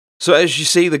So as you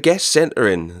see the guest centre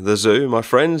in the zoo, my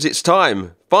friends, it's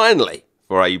time, finally,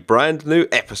 for a brand new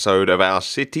episode of our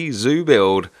city zoo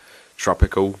build,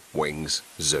 Tropical Wings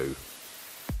Zoo.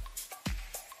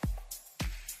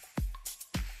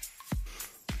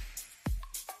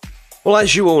 Well,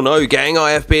 as you all know, gang, I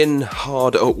have been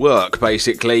hard at work,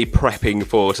 basically, prepping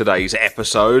for today's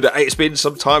episode. It's been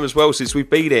some time as well since we've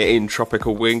been here in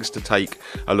Tropical Wings to take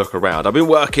a look around. I've been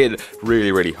working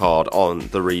really hard on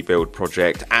the rebuild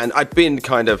project, and I've been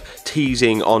kind of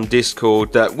teasing on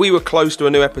Discord that we were close to a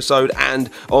new episode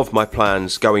and of my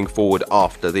plans going forward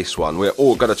after this one. We're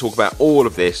all going to talk about all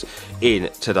of this in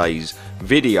today's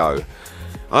video.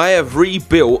 I have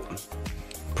rebuilt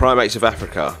Primates of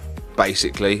Africa,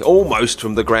 basically, almost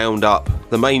from the ground up.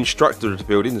 The main structure of the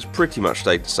building has pretty much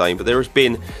stayed the same, but there has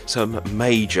been some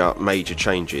major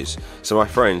changes. So my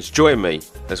friends, join me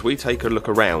as we take a look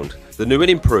around the new and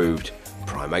improved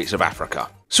Primates of Africa.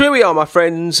 So here we are, my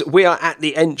friends. We are at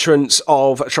the entrance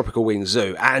of Tropical Wings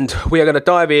Zoo, and we are going to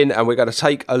dive in and we're going to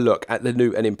take a look at the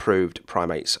new and improved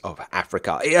Primates of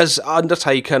Africa. It has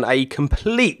undertaken a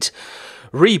complete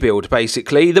rebuild,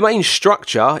 basically. The main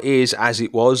structure is as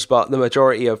it was, but the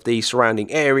majority of the surrounding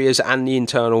areas and the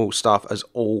internal stuff has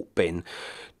all been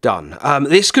done.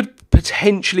 This could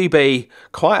potentially be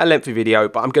quite a lengthy video,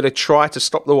 but I'm going to try to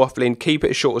stop the waffling, keep it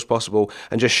as short as possible,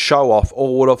 and just show off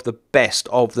all of the best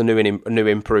of the new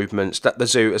improvements that the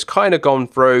zoo has kind of gone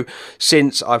through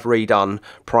since I've redone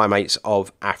Primates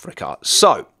of Africa.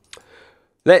 So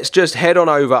let's just head on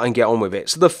over and get on with it.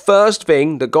 So the first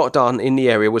thing that got done in the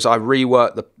area was I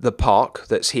reworked the park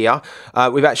that's here.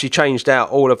 We've actually changed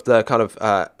out all of the kind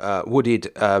of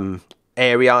wooded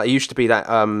area. It used to be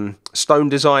that stone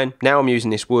design. Now I'm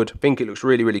using this wood. I think it looks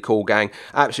really cool, gang.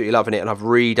 Absolutely loving it, and I've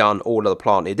redone all of the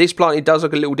planting. This planting does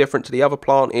look a little different to the other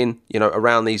planting, you know,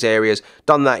 around these areas.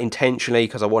 Done that intentionally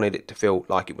because I wanted it to feel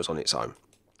like it was on its own.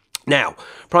 Now,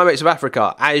 Primates of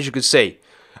Africa, as you can see,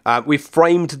 we've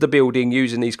framed the building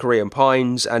using these Korean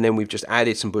pines, and then we've just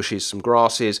added some bushes, some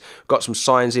grasses, got some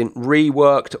signs in,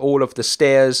 reworked all of the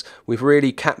stairs. We've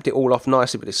really capped it all off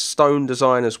nicely with this stone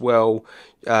design as well.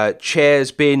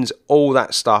 Chairs, bins, all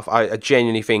that stuff. I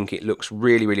genuinely think it looks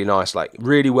really nice, like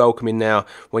really welcoming now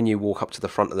when you walk up to the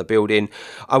front of the building.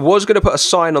 I was going to put a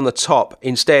sign on the top.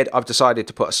 Instead, I've decided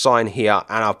to put a sign here,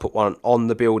 and I've put one on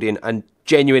the building, and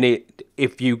genuinely,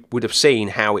 if you would have seen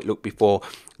how it looked before,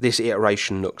 this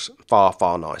iteration looks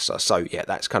far nicer. So yeah,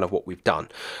 that's kind of what we've done.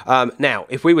 Now,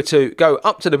 if we were to go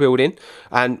up to the building,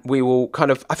 and we will kind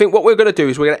of, I think what we're going to do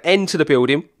is we're going to enter the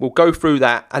building, we'll go through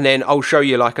that, and then I'll show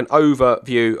you like an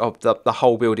overview of the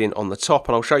whole building on the top,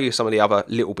 and I'll show you some of the other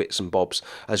little bits and bobs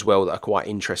as well that are quite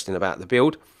interesting about the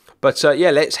build. But yeah,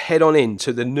 let's head on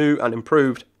into the new and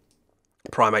improved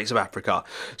Primates of Africa.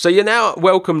 So you're now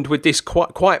welcomed with this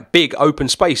quite big open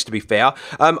space, to be fair.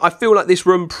 I feel like this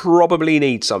room probably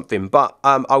needs something, but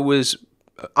I was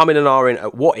umming and ahhing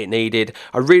at what it needed.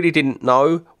 I really didn't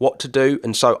know what to do,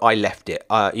 and so I left it.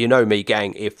 You know me,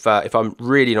 gang, if I'm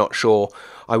really not sure,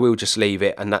 I will just leave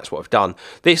it, and that's what I've done.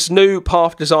 This new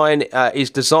path design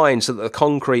is designed so that the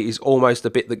concrete is almost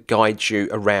the bit that guides you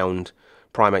around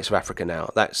Primates of Africa now.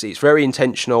 It's very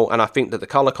intentional, and I think that the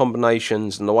colour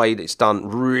combinations and the way that it's done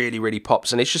really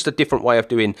pops, and it's just a different way of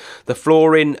doing the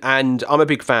flooring, and I'm a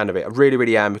big fan of it. I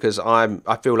really am, because I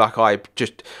feel like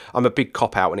I'm a big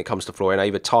cop-out when it comes to flooring. I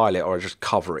either tile it or I just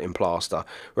cover it in plaster,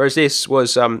 whereas this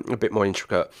was a bit more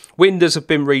intricate. Windows have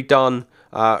been redone.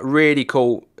 Really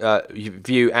cool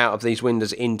view out of these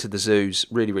windows into the zoos.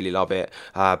 Really love it.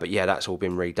 But yeah, that's all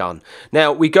been redone.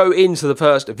 Now we go into the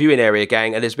first viewing area,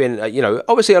 gang, and there's been you know,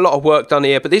 obviously a lot of work done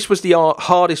here, but this was the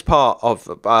hardest part of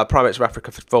Primates of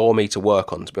Africa for me to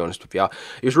work on, to be honest with you.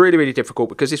 It was really difficult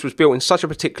because this was built in such a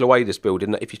particular way, this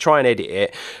building, that if you try and edit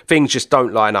it, things just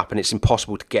don't line up, and it's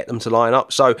impossible to get them to line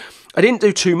up. So I didn't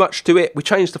do too much to it. We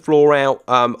changed the floor out.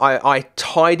 I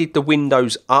tidied the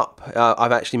windows up.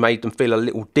 I've actually made them feel a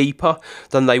little deeper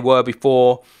than they were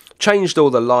before. Changed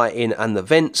all the lighting and the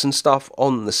vents and stuff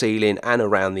on the ceiling and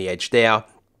around the edge there.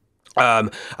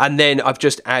 And then I've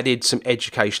just added some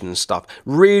education and stuff.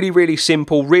 Really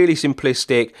simple, really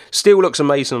simplistic. Still looks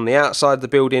amazing on the outside of the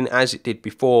building as it did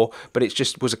before, but it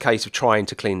just was a case of trying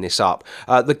to clean this up.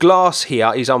 The glass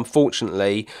here is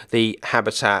unfortunately the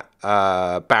habitat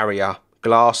barrier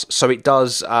glass, so it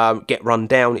does get run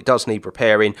down. It does need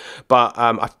repairing, but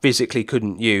I physically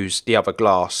couldn't use the other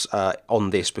glass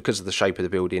on this because of the shape of the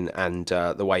building and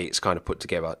the way it's kind of put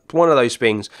together. One of those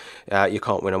things, you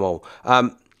can't win them all.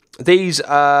 these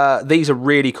are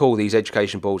really cool, these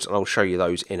education boards, and I'll show you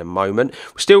those in a moment.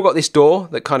 We've still got this door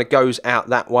that kind of goes out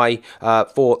that way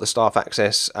for the staff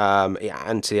access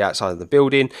and to the outside of the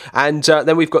building. And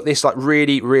then we've got this like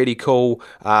really cool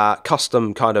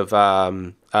custom kind of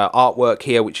artwork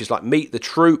here, which is like meet the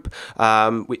troop,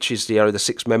 which is the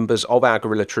 6 members of our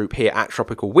gorilla troop here at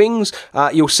Tropical Wings.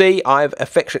 You'll see I've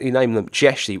affectionately named them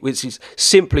Jeshi, which is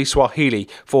simply Swahili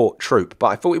for troop, but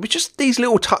I thought it was just these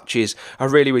little touches are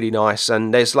really nice,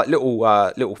 and there's like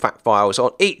little fact files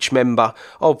on each member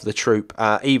of the troop,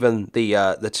 even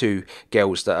the 2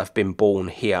 girls that have been born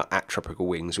here at Tropical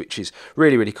Wings, which is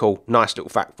really cool. Nice little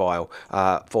fact file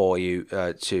for you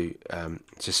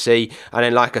to see. And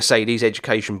then, like I say, these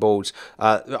education boards,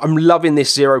 I'm loving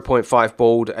this 0.5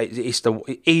 board. It's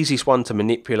the easiest one to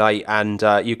manipulate, and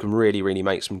you can really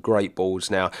make some great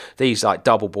boards now. These like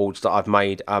double boards that I've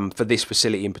made for this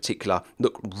facility in particular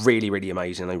look really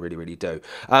amazing. They really do.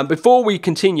 Before we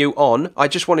continue on, I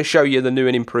just want to show you the new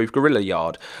and improved gorilla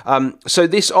yard. So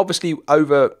this obviously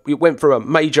it went through a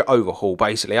major overhaul.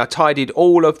 Basically, I tidied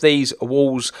all of these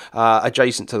walls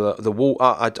adjacent to the wall.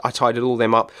 I tidied all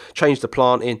them up, changed the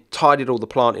planting, tidied all the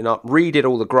planting up, redid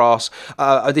all the grass.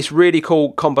 This really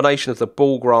cool combination of the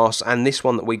bull grass and this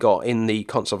one that we got in the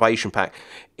conservation pack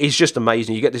is just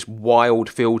amazing. You get this wild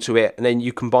feel to it, and then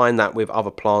you combine that with other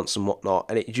plants and whatnot,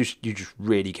 and you just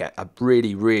really get a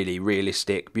really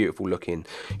realistic, beautiful looking,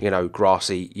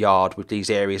 grassy yard with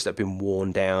these areas that have been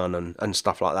worn down and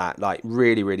stuff like that. Like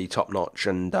really top notch.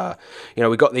 And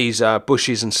we got these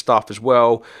bushes and stuff as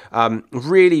well.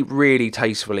 Really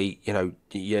tastefully,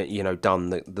 done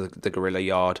the gorilla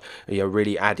yard.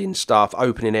 Really adding stuff,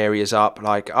 opening areas up.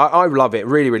 Like I love it.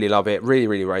 Really love it.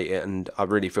 Really rate it, and I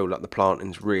really feel like the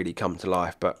planting's really come to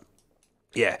life. But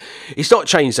yeah, it's not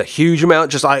changed a huge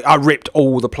amount. Just I ripped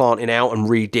all the planting out and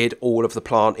redid all of the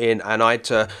planting, and I had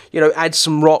to add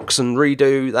some rocks and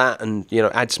redo that, and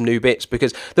add some new bits,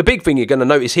 because the big thing you're going to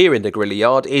notice here in the gorilla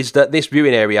yard is that this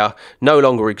viewing area no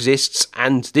longer exists,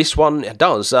 and this one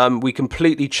does. We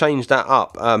completely changed that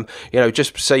up.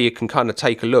 Just so you can kind of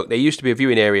take a look. There used to be a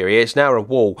viewing area here. It's now a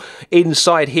wall.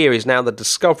 Inside here is now the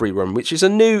discovery room, which is a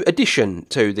new addition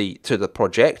to the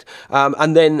project.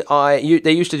 And then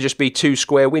there used to just be 2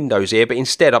 square windows here, but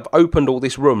instead I've opened all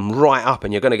this room right up,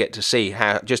 and you're going to get to see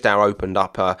how opened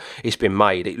up it's been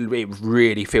made. It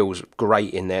really feels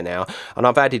great in there now, and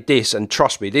I've added this, and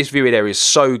trust me, this viewing area is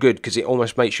so good because it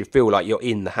almost makes you feel like you're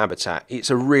in the habitat. It's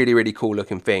a really cool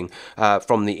looking thing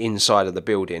from the inside of the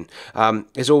building.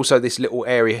 There's also this little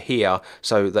area here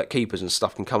so that keepers and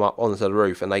stuff can come up onto the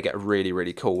roof, and they get a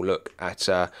really cool look at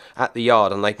the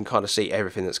yard, and they can kind of see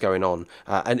everything that's going on,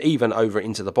 and even over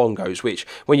into the bongos, which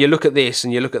when you look at this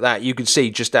and you look at that, you can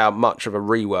see just how much of a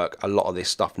rework a lot of this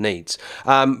stuff needs.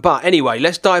 But anyway,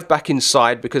 let's dive back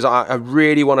inside, because I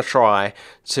really want to try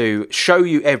to show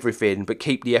you everything but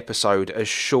keep the episode as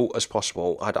short as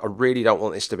possible. I really don't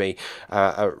want this to be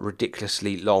a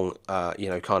ridiculously long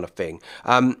kind of thing.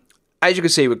 As you can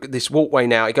see, with this walkway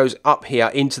now, it goes up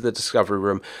here into the discovery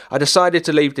room. I decided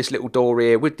to leave this little door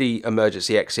here with the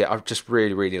emergency exit. I just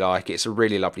really like it. It's a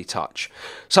really lovely touch.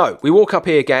 So we walk up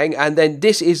here, gang, and then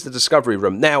this is the discovery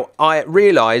room. Now, I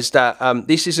realised that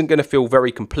this isn't going to feel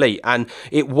very complete, and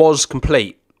it was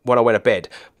complete when I went to bed,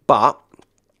 but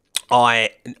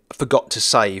I forgot to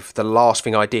save the last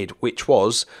thing I did, which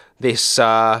was this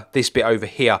bit over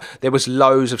here. There was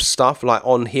loads of stuff like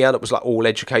on here that was like all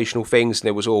educational things, and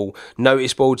there was all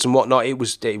notice boards and whatnot. It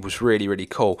was really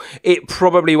cool. It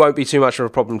probably won't be too much of a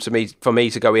problem for me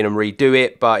to go in and redo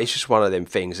it, but it's just one of them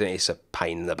things, and it's a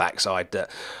pain in the backside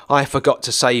that I forgot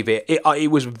to save it.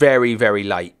 It was very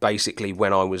late basically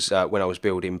when I was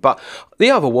building. But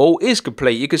the other wall is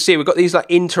complete. You can see we've got these like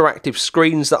interactive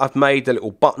screens that I've made, the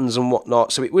little buttons and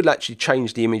whatnot, so it would actually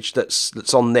change the image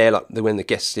that's on there, like when the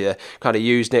guests here kind of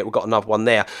used it. We've got another one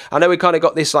there. I know we kind of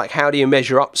got this like how do you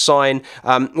measure up sign.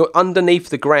 Underneath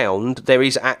the ground there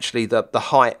is actually the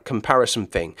height comparison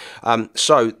thing,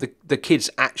 so the kids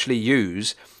actually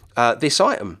use this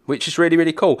item, which is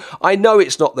really cool. I know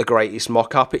it's not the greatest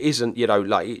mock-up. It isn't,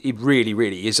 like it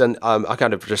really isn't. I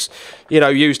kind of just,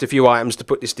 used a few items to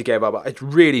put this together, but I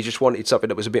really just wanted something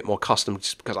that was a bit more custom,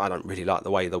 just because I don't really like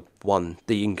the way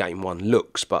the in-game one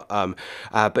looks. But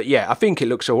yeah, I think it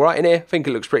looks all right in here. I think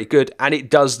it looks pretty good, and it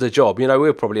does the job.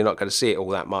 We're probably not going to see it all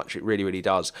that much. It really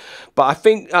does. But I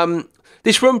think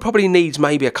this room probably needs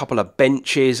maybe a couple of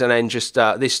benches, and then just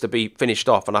this to be finished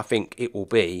off, and I think it will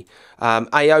be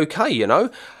a-okay,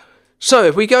 So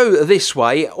if we go this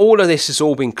way, all of this has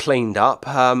all been cleaned up.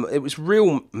 It was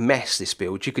real mess, this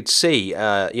build. You could see, you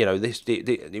know,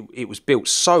 it was built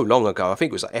so long ago. I think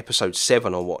it was like episode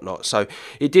 7 or whatnot. So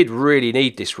it did really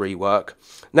need this rework.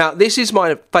 Now, this is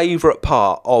my favourite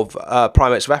part of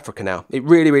Primates of Africa now. It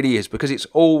really, really is, because it's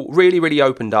all really, really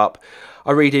opened up.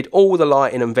 I redid all the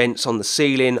lighting and vents on the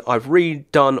ceiling. I've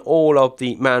redone all of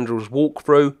the mandrill's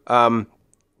walkthrough,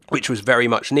 which was very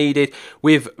much needed.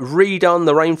 We've redone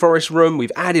the rainforest room,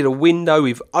 we've added a window,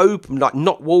 we've opened, like,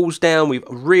 knocked walls down, we've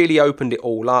really opened it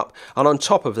all up, and on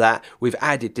top of that, we've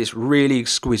added this really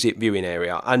exquisite viewing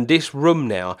area. And this room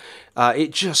now,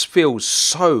 it just feels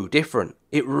so different.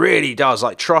 It really does,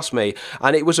 like, trust me.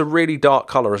 And it was a really dark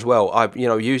colour as well. You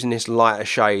know, using this lighter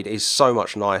shade is so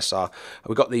much nicer.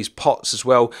 We've got these pots as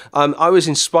well. I was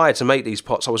inspired to make these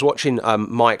pots. I was watching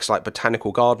Mike's, like,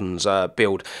 botanical gardens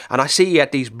build, and I see he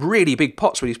had these really big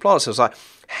pots with these plants. I was like,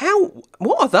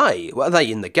 what are they? What are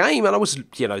they in the game? And I was,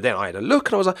 you know, then I had a look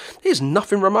and I was like, there's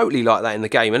nothing remotely like that in the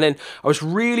game. And then I was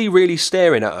really, really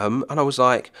staring at them, and I was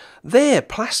like, they're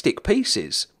plastic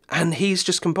pieces. And he's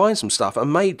just combined some stuff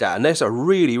and made that. And that's a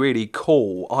really, really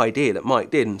cool idea that Mike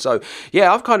did. And so,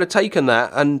 yeah, I've kind of taken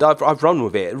that and I've run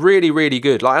with it. Really, really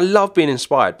good. Like, I love being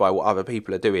inspired by what other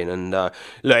people are doing. And look,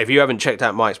 if you haven't checked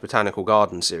out Mike's Botanical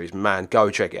Garden series, man, go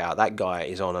check it out. That guy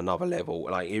is on another level.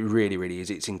 Like, it really, really is.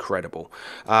 It's incredible.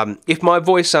 If my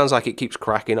voice sounds like it keeps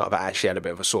cracking, I've actually had a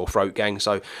bit of a sore throat, gang.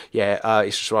 So, yeah,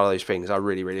 it's just one of those things. I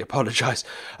really, really apologise.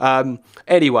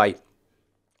 Anyway,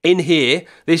 in here,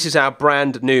 this is our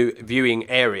brand new viewing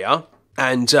area,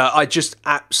 and I just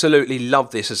absolutely love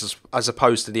this as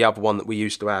opposed to the other one that we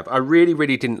used to have. I really,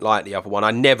 really didn't like the other one. I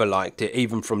never liked it,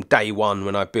 even from day one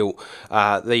when I built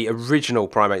the original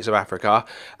Primates of Africa.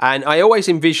 And I always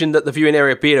envisioned that the viewing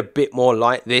area being a bit more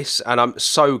like this, and I'm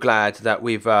so glad that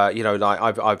we've, you know,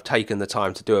 like I've taken the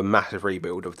time to do a massive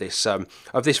rebuild of this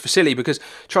facility, because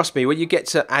trust me, when you get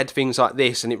to add things like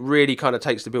this, and it really kind of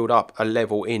takes the build up a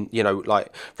level in, you know,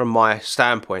 like from my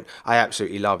standpoint, I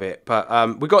absolutely love it.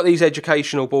 But we got these educational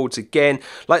boards again.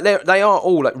 Like, they are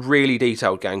all like really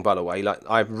detailed, gang, by the way. Like,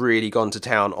 I've really gone to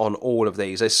town on all of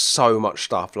these. There's so much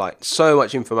stuff, like so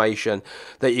much information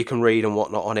that you can read and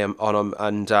whatnot on them,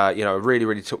 and you know, really,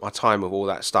 really took my time with all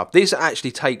that stuff. This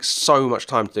actually takes so much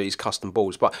time to do these custom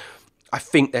boards, but I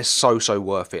think they're so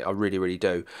worth it. I really, really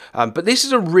do. But this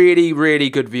is a really, really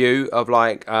good view of,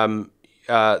 like,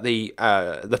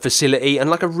 the facility, and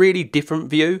like a really different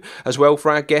view as well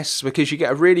for our guests, because you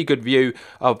get a really good view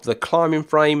of the climbing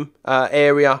frame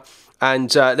area.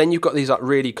 And then you've got these like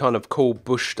really kind of cool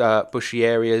bushy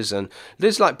areas, and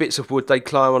there's like bits of wood they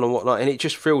climb on and whatnot, and it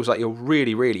just feels like you're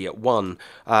really, really at one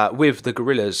with the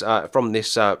gorillas from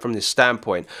this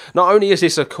standpoint. Not only is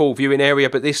this a cool viewing area,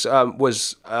 but this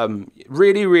was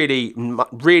really, really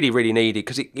needed,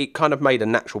 because it kind of made a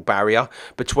natural barrier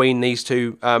between these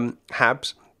two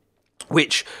habs,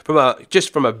 which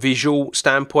just from a visual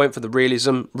standpoint for the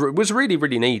realism was really,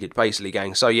 really needed, basically,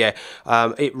 gang. So yeah,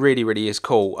 it really, really is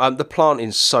cool. The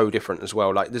planting's so different as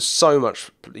well. Like, there's so much,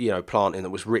 you know, planting that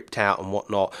was ripped out and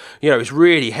whatnot. You know, it's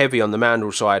really heavy on the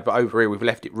mandrill side, but over here we've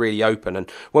left it really open. And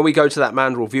when we go to that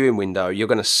mandrill viewing window, you're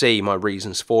going to see my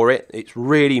reasons for it. It's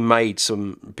really made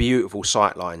some beautiful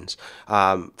sight lines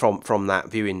from that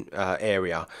viewing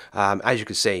area. As you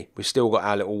can see, we've still got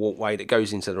our little walkway that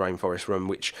goes into the rainforest room,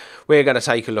 which we're going to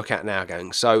take a look at now,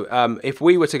 gang. So if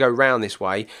we were to go round this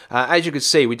way, as you can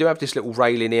see, we do have this little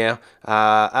railing here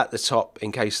at the top,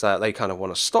 in case they kind of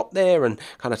want to stop there and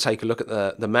kind of take a look at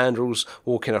the mandrills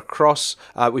walking across.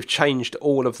 We've changed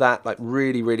all of that, like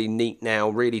really, really neat now,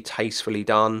 really tastefully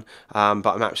done, but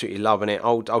I'm absolutely loving it.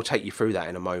 I'll take you through that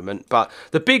in a moment. But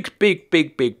the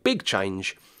big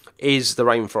change is the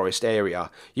rainforest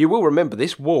area. You will remember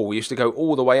this wall used to go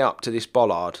all the way up to this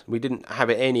bollard. We didn't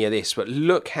have any of this, but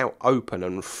look how open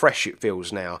and fresh it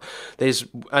feels now. There's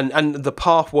and the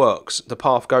path works. The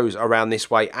path goes around this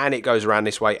way, and it goes around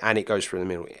this way, and it goes through the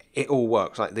middle. It all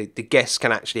works. Like, the guests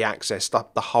can actually access the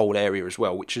whole area as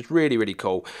well, which is really, really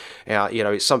cool. You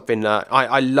know, it's something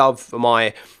I love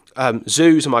my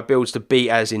zoos and my builds to be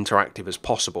as interactive as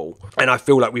possible, and I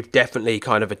feel like we've definitely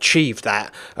kind of achieved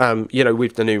that, you know,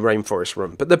 with the new rainforest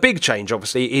room. But the big change,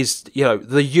 obviously, is, you know,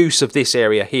 the use of this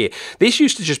area here. This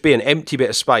used to just be an empty bit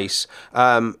of space,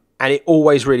 and it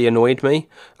always really annoyed me,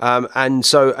 and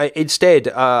so instead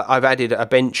I've added a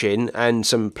bench in and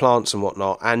some plants and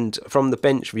whatnot, and from the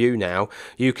bench view now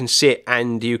you can sit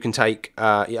and you can take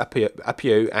up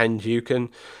you and you can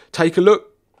take a look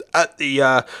at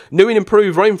the new and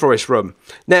improved rainforest room.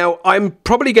 Now, I'm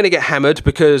probably going to get hammered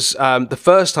because the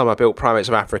first time I built Primates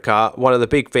of Africa, one of the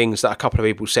big things that a couple of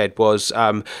people said was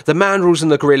the mandrills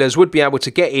and the gorillas would be able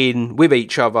to get in with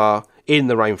each other in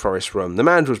the rainforest room. The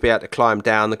mandrills would be able to climb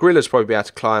down, the gorillas probably be able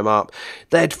to climb up,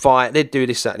 they'd fight, they'd do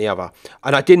this, that and the other.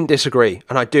 And I didn't disagree,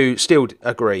 and I do still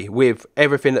agree with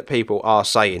everything that people are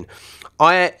saying.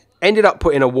 I ended up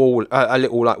putting a wall, a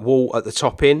little like wall at the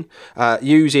top in,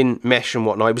 using mesh and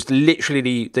whatnot. It was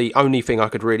literally the only thing I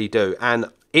could really do, and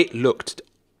it looked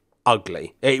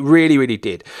ugly. It really, really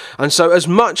did. And so as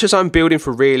much as I'm building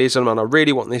for realism and I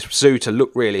really want this zoo to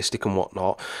look realistic and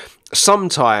whatnot,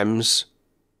 sometimes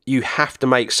you have to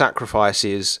make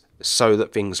sacrifices so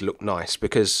that things look nice,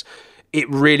 because it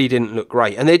really didn't look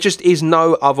great. And there just is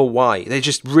no other way. There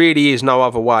just really is no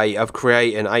other way of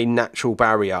creating a natural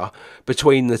barrier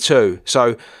between the two.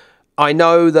 So I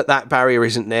know that that barrier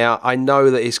isn't there. I know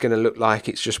that it's going to look like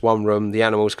it's just one room. The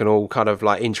animals can all kind of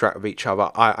like interact with each other.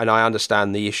 And I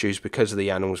understand the issues because of the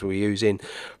animals we're using.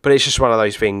 But it's just one of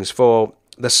those things. For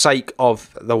the sake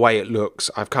of the way it looks,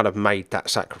 I've kind of made that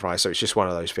sacrifice. So it's just one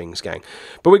of those things, gang.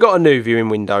 But we've got a new viewing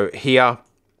window here.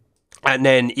 And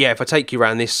then, yeah, if I take you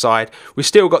around this side, we've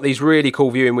still got these really cool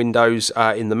viewing windows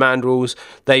in the mandrills.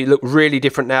 They look really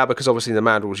different now because obviously the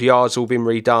mandrills yard's all been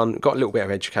redone. Got a little bit of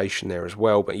education there as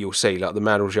well, but you'll see like the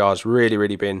mandrills yard's really,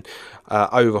 really been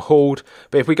overhauled.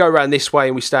 But if we go around this way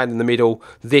and we stand in the middle,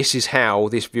 this is how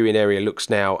this viewing area looks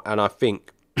now. And I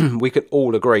think we can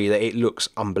all agree that it looks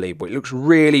unbelievable. It looks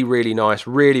really, really nice,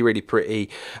 really, really pretty,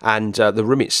 and the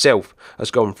room itself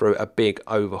has gone through a big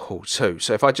overhaul too.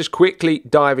 So if I just quickly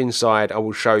dive inside, I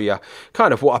will show you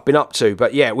kind of what I've been up to.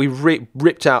 But yeah, we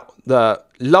ripped out the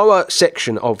lower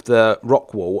section of the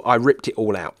rock wall. I ripped it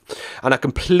all out, and I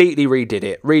completely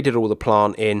redid all the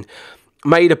plant in.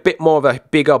 Made a bit more of a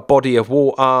bigger body of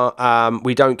water.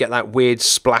 We don't get that weird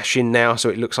splashing now, so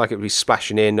it looks like it would be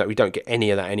splashing in. We don't get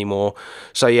any of that anymore.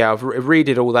 So yeah, I've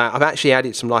redid all that. I've actually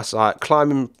added some nice like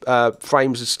climbing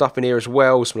frames and stuff in here as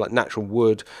well, some like natural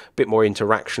wood, a bit more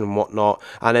interaction and whatnot.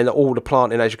 And then all the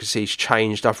planting, as you can see, has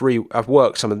changed. I've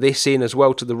worked some of this in as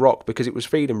well to the rock because it was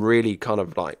feeling really kind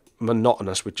of like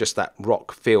monotonous with just that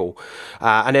rock feel.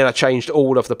 And then I changed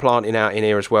all of the planting out in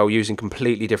here as well, using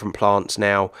completely different plants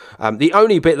now. The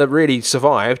only bit that really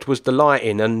survived was the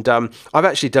lighting, and I've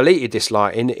actually deleted this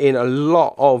lighting in a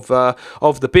lot of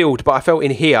the build, but I felt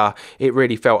in here it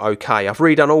really felt okay. I've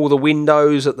redone all the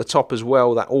windows at the top as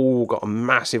well. That all got a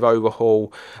massive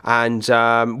overhaul,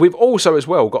 and we've also as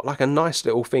well got like a nice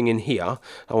little thing in here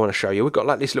I want to show you. We've got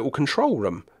like this little control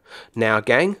room now,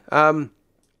 gang.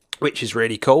 Which is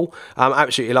really cool. I'm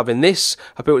absolutely loving this.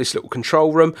 I built this little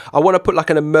control room. I want to put like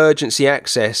an emergency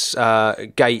access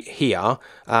gate here,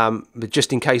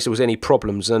 just in case there was any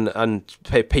problems and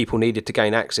people needed to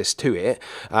gain access to it.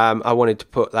 I wanted to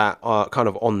put that kind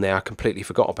of on there. I completely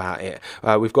forgot about it.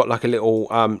 We've got like a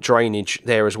little drainage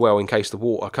there as well in case the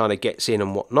water kind of gets in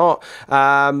and whatnot.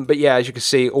 But yeah, as you can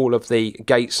see, all of the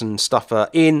gates and stuff are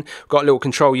in. Got a little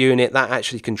control unit that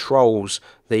actually controls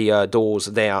the doors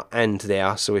there and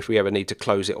there, so if we ever need to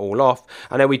close it all off.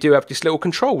 And then we do have this little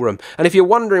control room, and if you're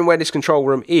wondering where this control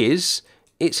room is,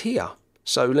 it's here.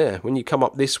 So there, when you come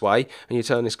up this way and you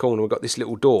turn this corner, we've got this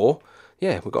little door.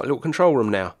 Yeah, we've got a little control room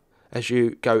now as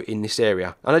you go in this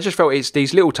area. And I just felt it's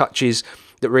these little touches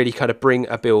that really kind of bring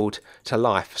a build to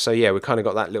life. So yeah, we kind of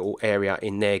got that little area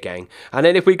in there, gang. And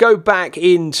then if we go back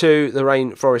into the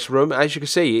rainforest room, as you can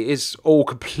see, it is all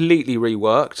completely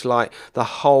reworked, like the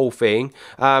whole thing.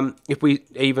 If we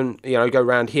even, you know, go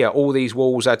around here, all these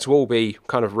walls had to all be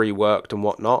kind of reworked and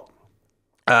whatnot.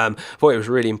 Thought it was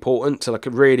really important to like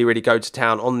really go to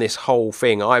town on this whole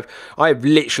thing. I've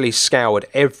literally scoured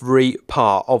every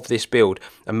part of this build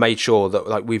and made sure that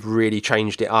like we've really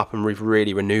changed it up and we've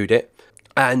really renewed it.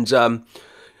 And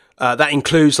that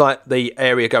includes like the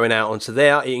area going out onto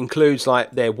there. It includes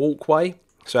like their walkway.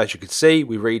 So as you can see,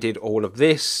 we redid all of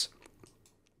this,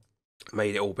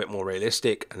 made it all a bit more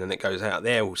realistic, and then it goes out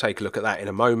there. We'll take a look at that in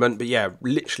a moment. But yeah,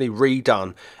 literally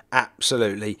redone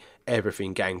absolutely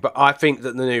everything, gang. But I think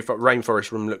that the new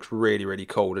rainforest room looks really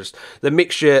cool. There's the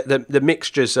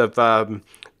mixtures of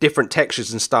different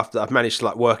textures and stuff that I've managed to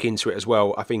like work into it as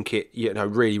well. I think it, you know,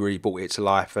 really brought it to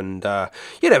life. And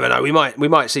you never know, we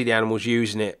might see the animals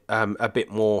using it a bit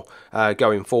more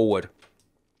going forward.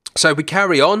 So we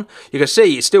carry on. You can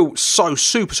see it's still so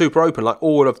super open. Like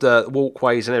all of the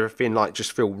walkways and everything, like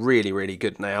just feel really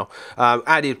good now.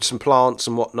 Added some plants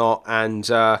and whatnot, and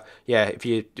yeah, if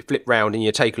you flip round and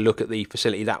you take a look at the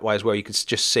facility that way as well, you can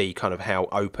just see kind of how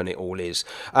open it all is.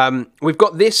 We've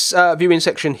got this viewing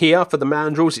section here for the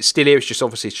mandrills. It's still here. It's just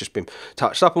obviously it's just been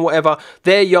touched up and whatever.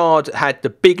 Their yard had the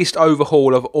biggest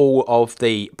overhaul of all of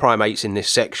the primates in this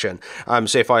section.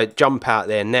 So if I jump out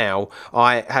there now,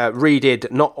 I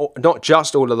redid not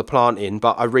just all of the planting,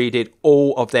 but I redid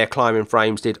all of their climbing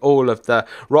frames, did all of the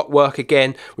rock work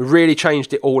again. We really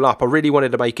changed it all up. I really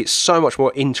wanted to make it so much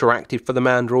more interactive for the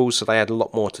mandrills, so they had a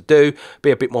lot more to do,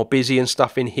 be a bit more busy and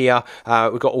stuff in here.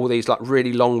 We've got all these like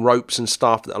really long ropes and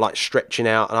stuff that are like stretching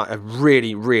out, and I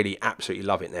really absolutely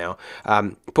love it now.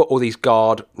 Put all these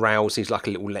guard rails, these like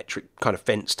a little electric kind of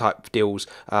fence type deals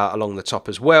along the top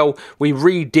as well. We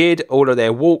redid all of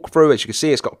their walkthrough. As you can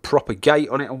see, it's got a proper gate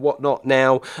on it and whatnot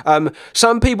now.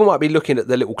 Some people might be looking at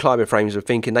the little climbing frames and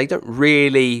thinking they don't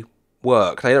really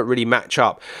work, they don't really match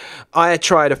up. I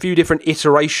tried a few different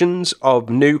iterations of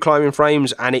new climbing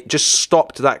frames, and it just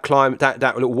stopped that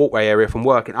little walkway area from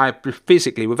working. I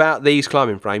physically, without these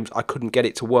climbing frames, I couldn't get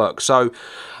it to work. So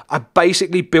I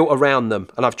basically built around them,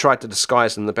 and I've tried to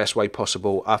disguise them the best way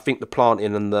possible. I think the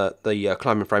planting and the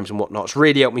climbing frames and whatnot has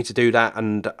really helped me to do that.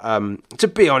 And to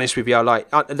be honest with you, like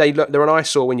they're an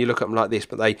eyesore when you look at them like this,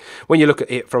 but when you look at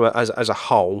it from as a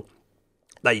whole,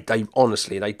 they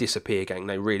honestly, they disappear, gang.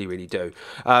 They really do.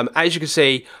 As you can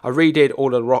see, I redid all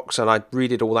of the rocks and I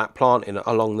redid all that planting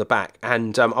along the back.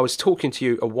 And I was talking to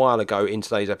you a while ago in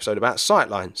today's episode about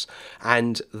sightlines,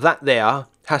 and that there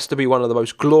has to be one of the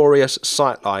most glorious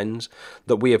sightlines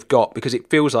that we have got, because it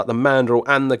feels like the mandrill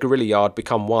and the gorilla yard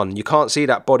become one. You can't see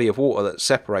that body of water that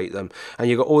separate them, and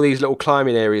you've got all these little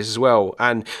climbing areas as well.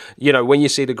 And you know, when you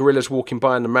see the gorillas walking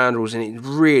by and the mandrills, and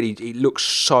it looks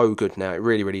so good now. It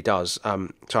really does.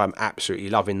 So I'm absolutely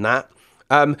loving that.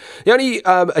 The only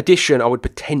addition I would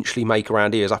potentially make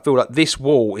around here is I feel like this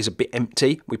wall is a bit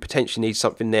empty. We potentially need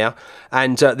something there.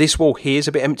 And this wall here is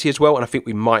a bit empty as well, and I think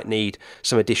we might need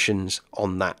some additions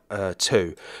on that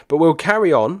too. But we'll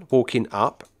carry on walking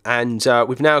up. And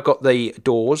we've now got the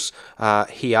doors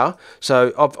here.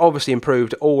 So I've obviously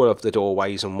improved all of the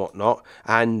doorways and whatnot.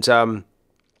 And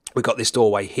we've got this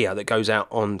doorway here that goes out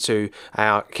onto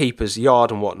our keeper's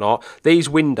yard and whatnot. These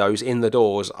windows in the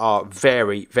doors are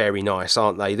very nice,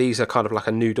 aren't they? These are kind of like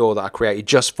a new door that I created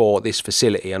just for this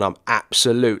facility, and I'm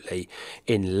absolutely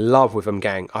in love with them,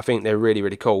 gang. I think they're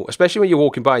really cool, especially when you're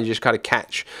walking by and you just kind of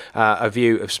catch a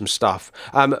view of some stuff.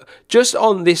 Just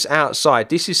on this outside,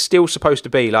 this is still supposed to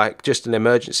be like just an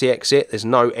emergency exit. There's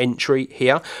no entry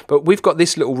here, but we've got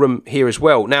this little room here as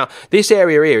well. Now, this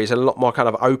area here is a lot more kind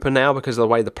of open now because of the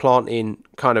way the planting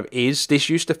kind of is. This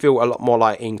used to feel a lot more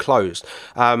like enclosed,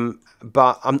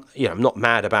 but I'm not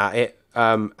mad about it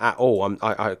at all.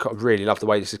 I really love the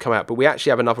way this has come out. But we actually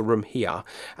have another room here,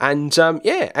 and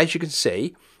yeah, as you can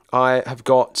see, I have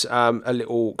got a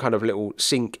little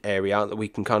sink area that we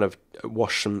can kind of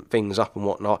wash some things up and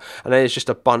whatnot, and there's just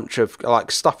a bunch of like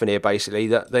stuff in here basically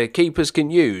that the keepers can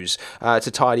use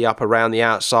to tidy up around the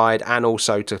outside, and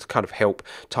also to kind of help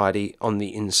tidy on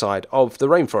the inside of the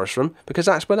rainforest room, because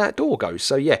that's where that door goes.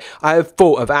 So yeah, I have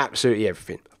thought of absolutely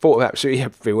everything. Where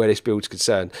this build's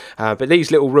concerned, but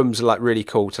these little rooms are like really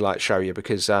cool to like show you,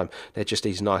 because they're just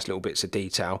these nice little bits of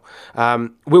detail.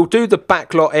 We'll do the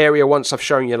back lot area once I've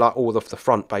shown you like all of the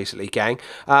front basically, gang.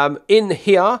 In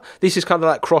here, this is kind of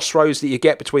like crossroads that you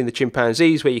get between the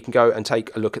chimpanzees, where you can go and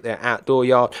take a look at their outdoor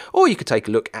yard, or you could take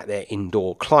a look at their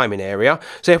indoor climbing area.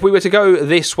 So if we were to go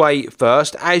this way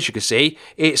first, as you can see,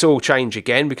 it's all changed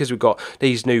again, because we've got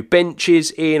these new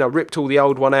benches in. I ripped all the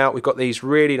old one out. We've got these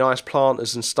really nice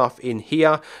planters and stuff in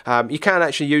here. You can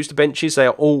actually use the benches. They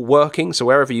are all working, so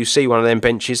wherever you see one of them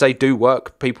benches, they do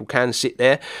work. People can sit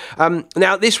there.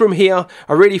 Now this room here,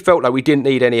 I really felt like we didn't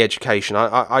need any education.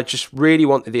 I just really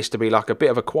wanted this to be like a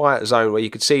bit of a quiet zone where you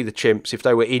could see the chimps if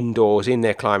they were indoors in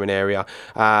their climbing area,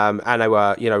 and they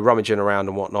were, you know, rummaging around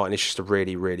and whatnot, and it's just a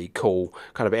really cool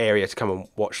kind of area to come and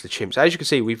watch the chimps. As you can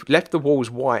see, we've left the walls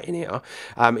white in here.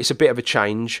 It's a bit of a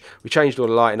change. We changed all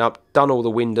the lighting up, done all the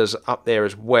windows up there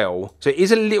as well, so it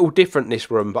is a little different, this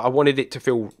room, but I wanted it to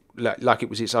feel like it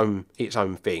was its own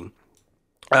thing.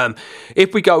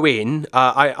 If we go in,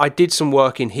 I did some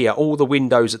work in here. All the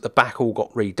windows at the back all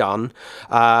got redone,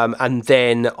 and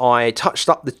then I touched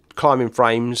up the climbing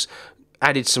frames,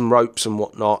 added some ropes and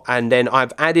whatnot, and then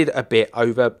I've added a bit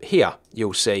over here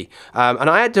you'll see. And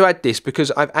I had to add this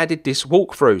because I've added this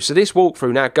walkthrough. So this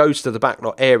walkthrough now goes to the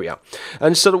backlot area.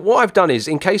 And so what I've done is,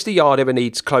 in case the yard ever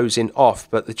needs closing off,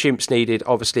 but the chimps needed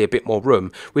obviously a bit more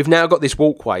room, we've now got this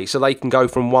walkway so they can go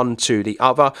from one to the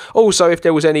other. Also, if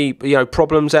there was any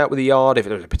problems out with the yard, if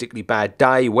it was a particularly bad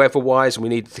day weather-wise and we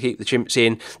needed to keep the chimps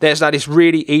in, there's now this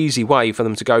really easy way for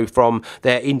them to go from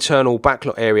their internal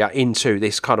backlot area into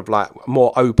this kind of like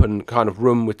more open kind of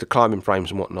room with the climbing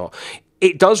frames and whatnot.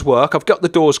 It does work. I've got the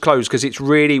doors closed because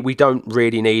we don't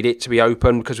really need it to be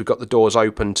open because we've got the doors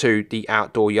open to the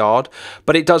outdoor yard.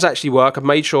 But it does actually work. I've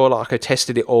made sure like I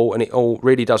tested it all and it all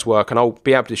really does work. And I'll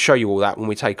be able to show you all that when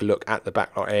we take a look at the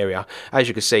backlot area. As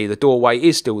you can see, the doorway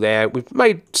is still there. We've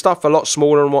made stuff a lot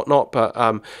smaller and whatnot, but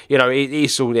it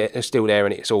is still there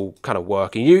and it's all kind of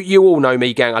working. You all know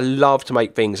me, gang. I love to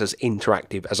make things as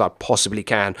interactive as I possibly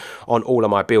can on all of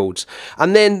my builds.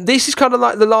 And then this is kind of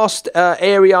like the last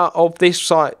area of this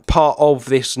part of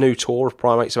this new tour of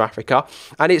Primates of Africa,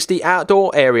 and it's the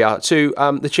outdoor area to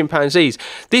the chimpanzees.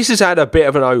 This has had a bit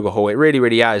of an overhaul, it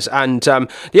really has, and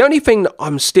the only thing that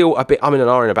I'm still a bit in and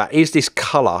ahhing about is this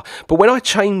colour. But when I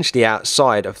changed the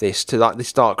outside of this to like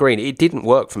this dark green, it didn't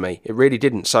work for me. It really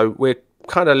didn't. So we're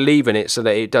kind of leaving it so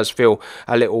that it does feel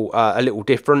a little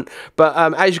different. But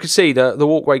as you can see, the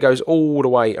walkway goes all the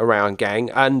way around,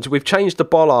 gang, and we've changed the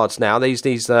bollards now,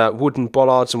 these wooden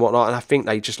bollards and whatnot, and I think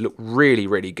they just look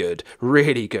really good.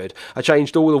 I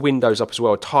changed all the windows up as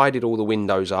well, tidied all the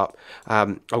windows up.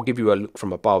 I'll give you a look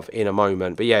from above in a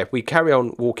moment, but yeah, if we carry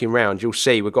on walking around, you'll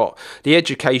see we've got the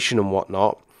education and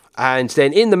whatnot. And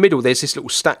then in the middle, there's this little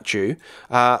statue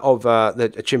of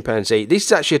the chimpanzee. This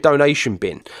is actually a donation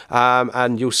bin,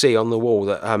 and you'll see on the wall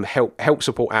that help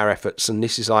support our efforts. And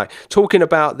this is like talking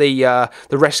about the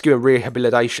rescue and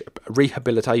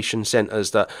rehabilitation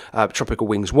centres that Tropical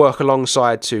Wings work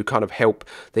alongside to kind of help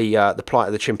the plight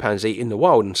of the chimpanzee in the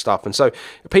wild and stuff. And so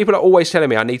people are always telling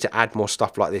me I need to add more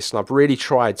stuff like this, and I've really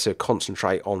tried to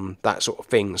concentrate on that sort of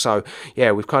thing. So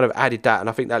yeah, we've kind of added that, and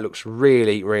I think that looks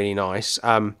really nice.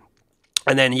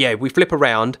 And then, yeah, we flip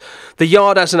around. The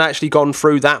yard hasn't actually gone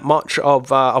through that much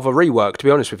of a rework, to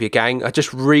be honest with you, gang. I just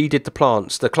redid the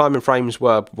plants. The climbing frames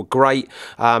were great.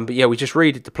 But, yeah, we just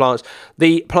redid the plants.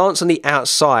 The plants on the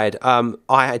outside,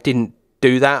 I didn't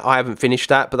do that. I haven't finished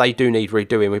that, but they do need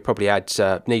redoing. We probably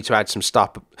need to add some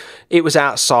stuff. But it was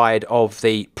outside of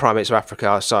the Primates of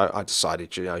Africa, so I decided,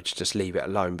 to just leave it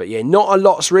alone. But yeah, not a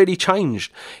lot's really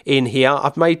changed in here.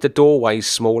 I've made the doorways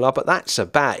smaller, but that's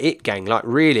about it, gang. Like,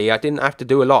 really, I didn't have to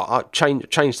do a lot. I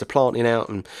changed the planting out,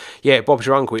 and yeah, Bob's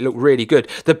your uncle. It looked really good.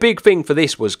 The big thing for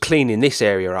this was cleaning this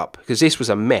area up, because this was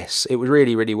a mess. It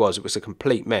really was. It was a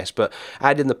complete mess. But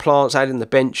adding the plants, adding the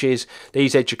benches,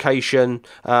 these education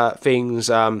things,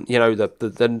 the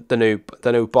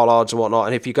new bollards and whatnot,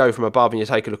 and if you go from above and you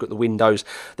take a look at the windows,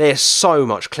 they're so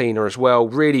much cleaner as well.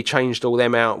 Really changed all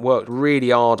them out, worked really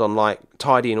hard on like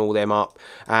tidying all them up,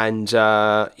 and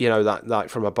that like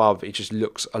from above it just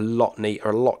looks a lot neater,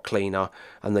 a lot cleaner,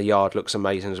 and the yard looks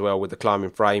amazing as well with the climbing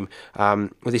frame.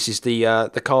 This is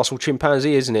the castle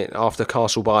chimpanzee, isn't it, after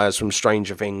Castle Byers from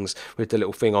Stranger Things with the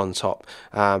little thing on top.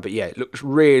 But yeah, it looks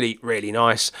really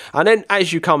nice. And then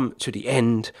as you come to the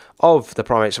end of the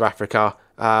Primates of Africa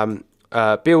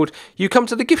build, you come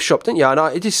to the gift shop, don't you?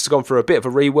 And this has gone for a bit of a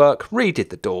rework, redid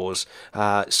the doors,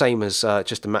 same as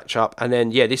just to match up, and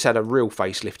then yeah, this had a real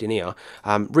facelift in here.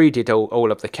 Redid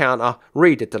all of the counter,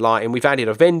 redid the lighting. We've added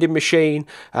a vending machine,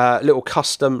 little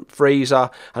custom freezer,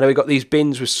 and then we've got these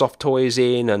bins with soft toys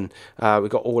in, and we've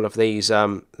got all of these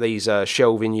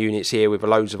shelving units here with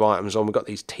loads of items on. We've got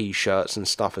these t-shirts and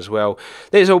stuff as well.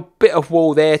 There's a bit of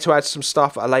wall there to add some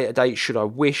stuff at a later date should I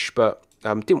wish, but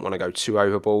didn't want to go too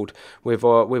overboard with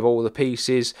all the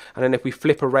pieces. And then if we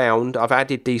flip around, I've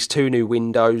added these two new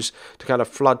windows to kind of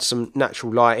flood some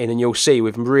natural light in, and you'll see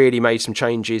we've really made some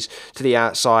changes to the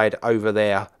outside over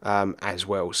there as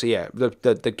well. So yeah,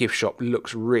 the gift shop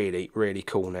looks really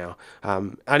cool now,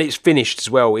 and it's finished as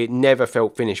well. It never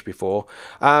felt finished before.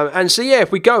 And so yeah,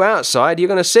 if we go outside, you're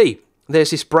going to see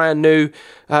there's this brand new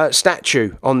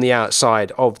statue on the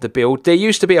outside of the build. There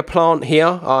used to be a plant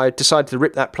here. I decided to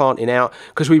rip that planting out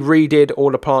because we redid all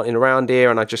the planting around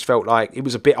here, and I just felt like it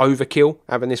was a bit overkill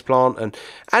having this plant, and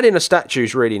adding a statue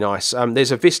is really nice.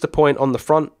 There's a vista point on the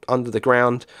front under the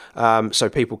ground, so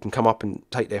people can come up and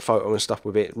take their photo and stuff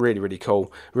with it. Really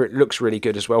cool. It looks really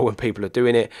good as well when people are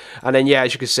doing it. And then yeah,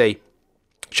 as you can see,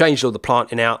 Changed all the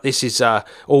planting out. This is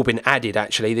all been added,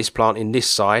 actually, this planting this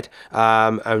side.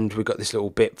 And we've got this little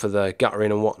bit for the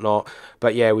guttering and whatnot.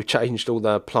 But yeah, we've changed all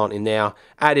the planting now.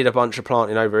 Added a bunch of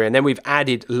planting over here. And then we've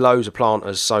added loads of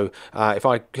planters. So if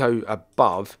I go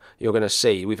above, you're going to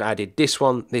see we've added this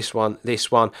one, this one, this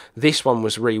one. This one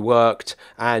was reworked.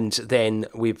 And then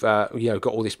we've got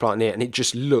all this planting here. And it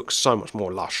just looks so much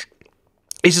more lush.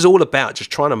 This is all about just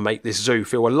trying to make this zoo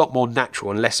feel a lot more natural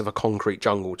and less of a concrete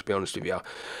jungle, to be honest with you.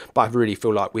 But I really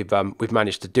feel like we've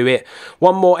managed to do it.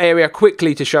 One more area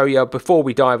quickly to show you before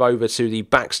we dive over to the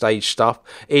backstage stuff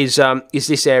is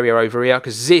this area over here,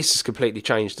 because this has completely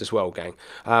changed as well, gang.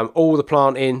 All the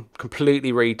planting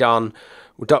completely redone.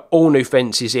 We've got all new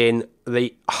fences in.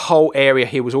 The whole area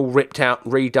here was all ripped out,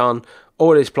 redone.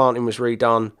 All this planting was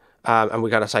redone. And we're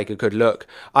going to take a good look.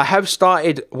 I have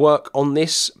started work on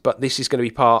this, but this is going to be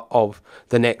part of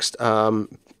the next,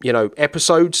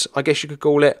 episodes, I guess you could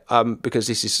call it, because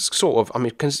this is sort of,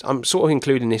 I'm sort of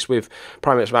including this with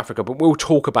Primates of Africa, but we'll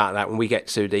talk about that when we get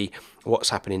to the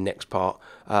what's happening next part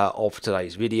of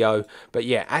today's video. But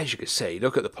yeah, as you can see,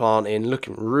 look at the planting,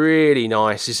 looking really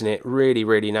nice, isn't it? Really,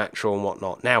 really natural and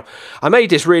whatnot. Now, I made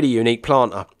this really unique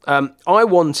planter. I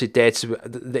wanted there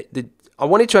to, I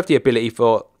wanted to have the ability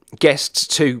for guests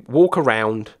to walk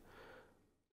around,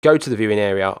 go to the viewing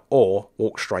area, or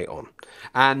walk straight on.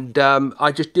 And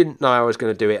I just didn't know I was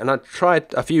going to do it. And I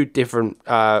tried a few different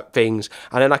things.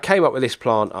 And then I came up with this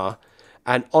planter.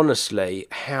 And honestly,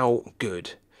 how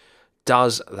good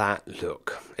does that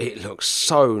look? It looks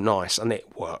so nice, and it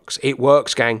works. It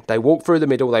works, gang. They walk through the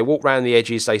middle, they walk around the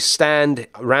edges, they stand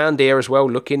around here as well,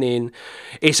 looking in.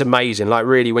 It's amazing. Like,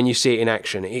 really, when you see it in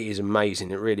action, it is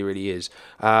amazing. It really, really is.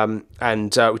 We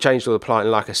changed all the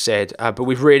planting, like I said, but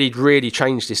we've really, really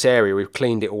changed this area. We've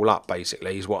cleaned it all up,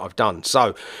 basically, is what I've done.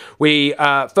 So we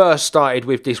first started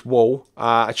with this wall.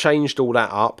 I changed all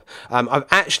that up. I've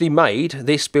actually made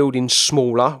this building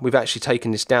smaller. We've actually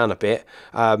taken this down a bit.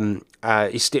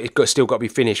 It's still got to be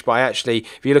finished, but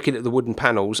if you're looking at the wooden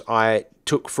panels, I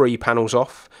took 3 panels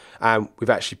off, and we've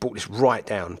actually brought this right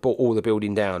down, brought all the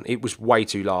building down. It was way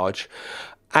too large.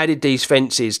 Added these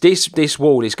fences. This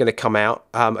wall is going to come out.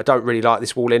 I don't really like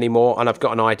this wall anymore, and I've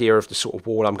got an idea of the sort of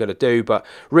wall I'm going to do, but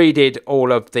redid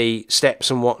all of the steps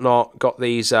and whatnot.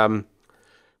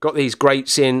 Got these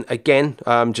grates in again,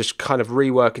 just kind of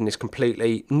reworking this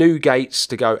completely. New gates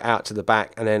to go out to the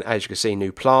back, and then, as you can see,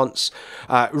 new plants.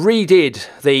 Redid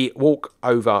the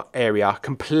walkover area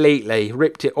completely,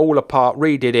 ripped it all apart,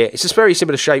 redid it. It's just very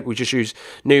similar shape. We just use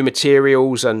new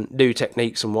materials and new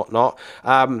techniques and whatnot.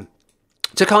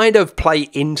 To kind of play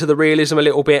into the realism a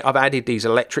little bit, I've added these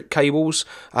electric cables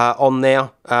on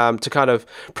there to kind of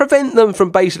prevent them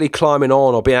from basically climbing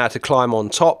on or being able to climb on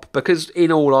top, because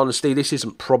in all honesty, this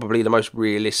isn't probably the most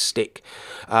realistic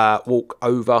walk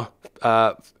over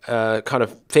kind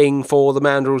of thing for the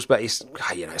mandrills, but it's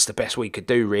the best we could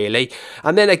do, really.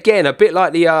 And then again, a bit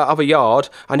like the other yard,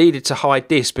 I needed to hide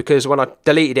this, because when I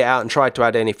deleted it out and tried to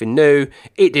add anything new,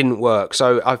 it didn't work.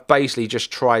 So I've basically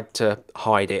just tried to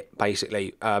hide it,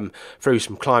 basically, through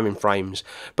some climbing frames.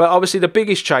 But obviously the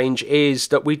biggest change is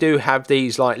that we do have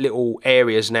these like little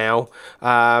areas now,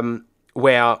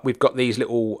 where we've got these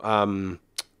little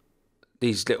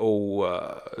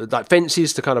like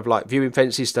fences to kind of like viewing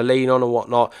fences to lean on and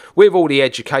whatnot, with all the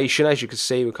education. As you can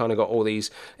see, we've kind of got all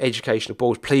these educational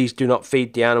boards. Please do not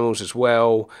feed the animals as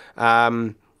well.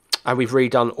 And we've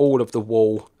redone all of the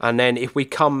wall. And then if we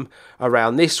come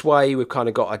around this way, we've kind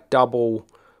of got a double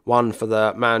one for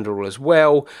the mandrill as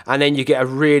well, and then you get a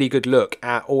really good look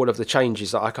at all of the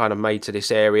changes that I kind of made to this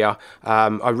area.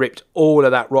 I ripped all of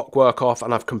that rock work off,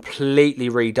 and I've completely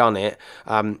redone it,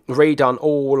 redone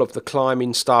all of the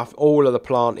climbing stuff, all of the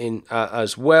planting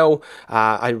as well.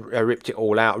 I ripped it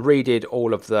all out, redid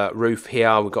all of the roof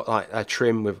here. We've got like a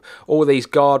trim with all these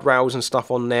guardrails and stuff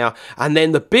on there. And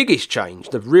then the biggest change,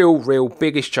 the real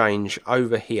biggest change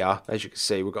over here, as you can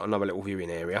see, we've got another little viewing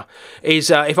area,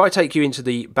 is if I take you into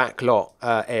the back lot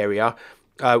area,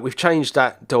 we've changed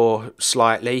that door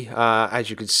slightly, as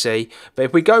you can see. But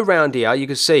if we go round here, you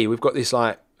can see we've got this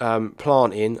like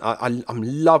planting. I'm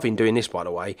loving doing this, by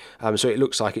the way. So it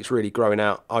looks like it's really growing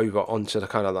out over onto the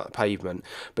kind of like pavement.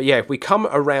 But yeah, if we come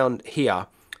around here,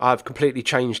 I've completely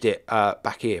changed it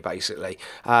back here, basically.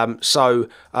 So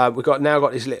we've now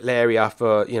got this little area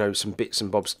for, some bits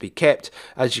and bobs to be kept.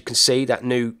 As you can see, that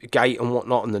new gate and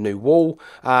whatnot, and the new wall,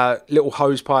 little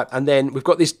hose pipe, and then we've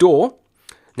got this door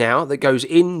now that goes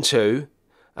into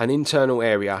an internal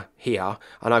area here,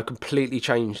 and I've completely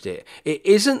changed it. It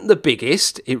isn't the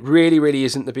biggest. It really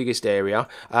isn't the biggest area.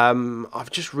 I've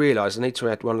just realised I need to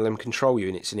add one of them control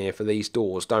units in here for these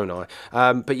doors, don't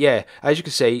I? But yeah, as you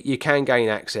can see, you can gain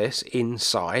access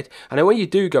inside, and then when you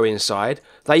do go inside,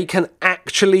 they can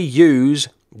actually use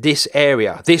this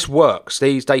area. This works.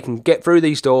 They can get through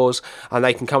these doors and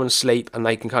they can come and sleep, and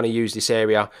they can kind of use this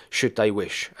area should they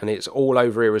wish. And it's all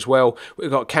over here as well.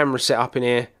 We've got cameras set up in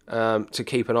here to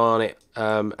keep an eye on it,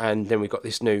 and then we've got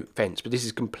this new fence, but this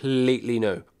is completely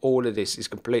new. All of this is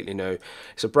completely new.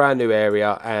 It's a brand new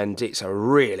area, and it's a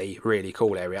really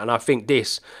cool area, and I think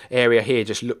this area here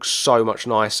just looks so much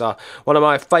nicer. One of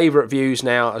my favourite views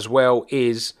now as well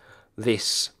is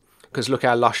this, because look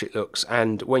how lush it looks,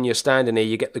 and when you're standing here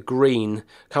you get the green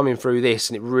coming through this,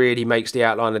 and it really makes the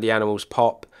outline of the animals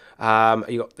pop.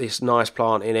 You got this nice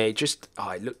plant in it. Just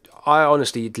I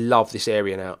honestly love this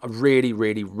area now. I really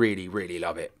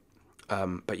love it.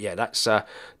 But yeah, that's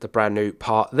the brand new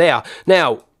part there.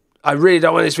 Now, I really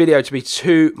don't want this video to be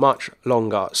too much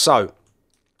longer, so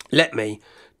let me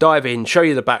dive in, show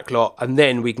you the back lot, and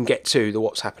then we can get to the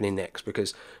what's happening next,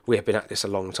 because we have been at this a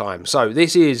long time. So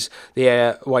this is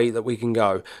the way that we can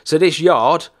go. So this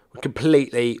yard,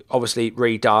 completely obviously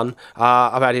redone.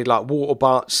 I've added like water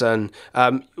butts, and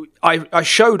I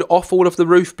showed off all of the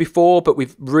roof before, but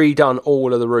we've redone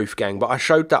all of the roof, gang. But I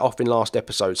showed that off in last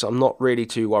episode, so I'm not really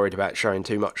too worried about showing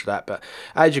too much of that. But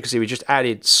as you can see, we just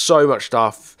added so much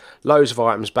stuff, loads of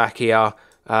items back here.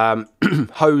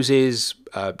 Hoses,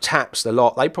 taps, the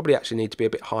lot. They probably actually need to be a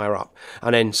bit higher up,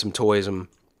 and then some toys and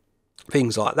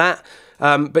things like that.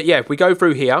 But yeah, if we go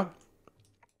through here,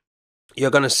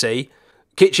 you're going to see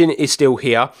kitchen is still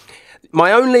here.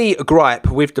 My only gripe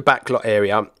with the backlot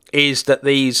area is that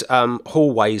these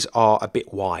hallways are a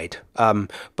bit wide,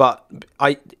 but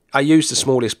I use the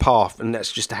smallest path, and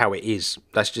that's just how it is.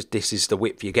 This is the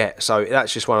width you get, so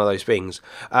that's just one of those things.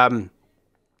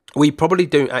 We probably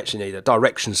don't actually need a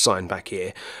direction sign back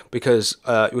here, because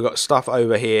we've got stuff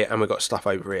over here and we've got stuff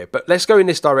over here. But let's go in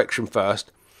this direction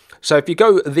first. So if you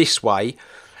go this way,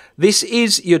 this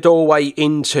is your doorway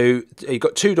into, you've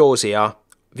got two doors here,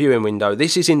 viewing window.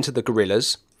 This is into the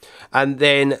gorillas, and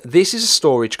then this is a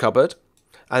storage cupboard,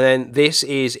 and then this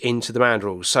is into the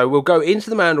mandrills. So we'll go into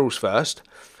the mandrills first.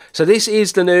 So this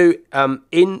is the new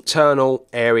internal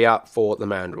area for the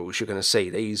mandrills. You're going to see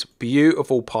these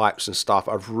beautiful pipes and stuff.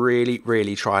 I've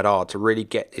really tried hard to really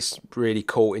get this really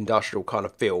cool industrial kind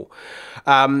of feel.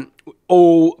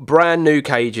 All brand new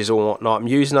cages or whatnot. I'm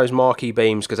using those marquee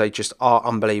beams because they just are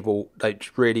unbelievable. They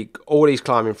just really, all these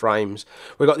climbing frames.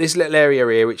 We've got this little area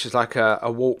here which is like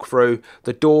a walk through.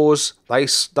 The doors,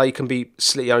 they can be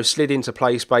slid into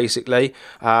place basically.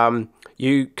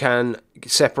 You can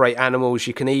separate animals.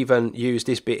 You can even use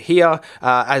this bit here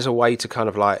as a way to kind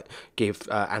of like give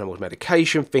animals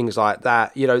medication, things like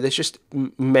that. You know, there's just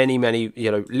many,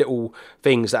 little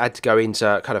things that had to go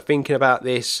into kind of thinking about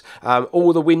this.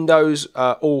 All the windows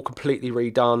all completely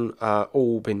redone,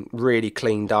 all been really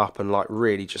cleaned up and like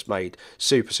really just made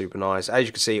super nice. As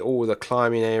you can see, all the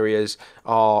climbing areas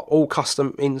are all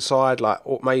custom inside, like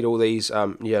made all these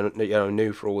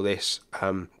new for all this.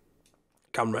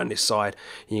 Come around this side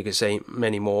and you can see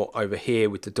many more over here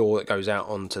with the door that goes out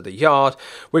onto the yard.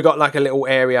 We've got like a little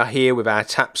area here with our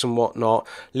taps and whatnot,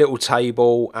 little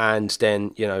table, and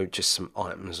then just some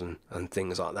items and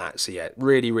things like that. So yeah,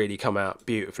 really come out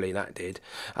beautifully, that did.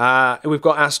 We've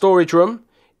got our storage room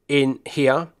in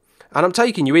here, and I'm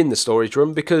taking you in the storage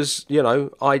room because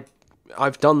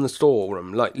I've done the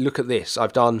storeroom. Like, look at this.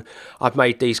 I've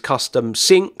made these custom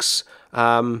sinks,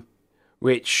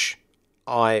 which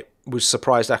I was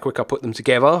surprised how quick I put them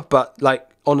together. But like,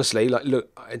 honestly, like,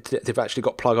 look, they've actually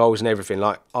got plug holes and everything.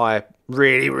 Like, I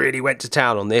really went to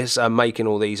town on this, making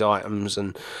all these items,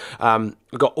 and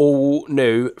we've got all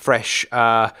new fresh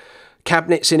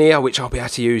cabinets in here, which I'll be able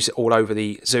to use all over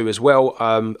the zoo as well.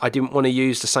 I didn't want to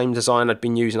use the same design I'd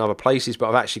been using other places, but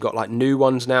I've actually got like new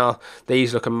ones now.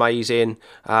 These look amazing.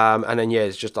 And then yeah,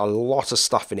 there's just a lot of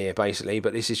stuff in here basically,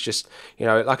 but this is just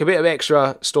like a bit of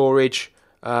extra storage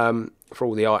for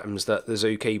all the items that the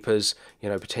zookeepers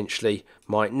potentially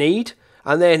might need.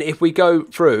 And then if we go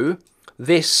through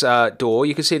this door,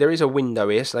 you can see there is a window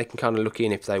here, so they can kind of look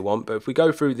in if they want. But if we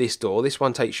go through this door, this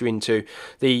one takes you into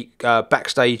the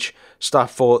backstage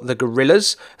stuff for the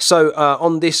gorillas. So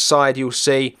on this side, you'll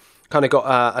see kind of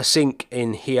got a sink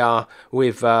in here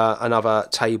with another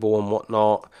table and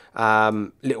whatnot.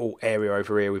 Little area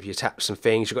over here with your taps and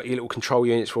things. You've got your little control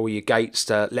units for all your gates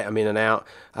to let them in and out,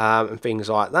 and things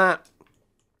like that.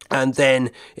 And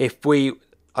then if we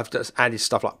I've just added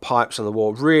stuff like pipes on the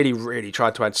wall. Really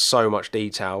tried to add so much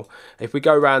detail. If we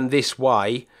go around this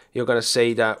way, you're going to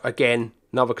see that, again,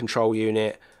 another control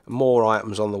unit, more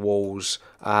items on the walls,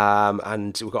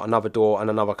 and we've got another door and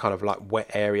another kind of like wet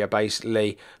area,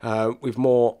 basically, with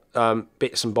more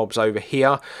bits and bobs over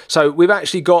here. So we've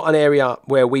actually got an area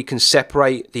where we can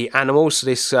separate the animals. So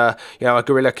this, you know, a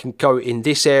gorilla can go in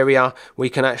this area. We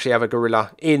can actually have a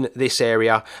gorilla in this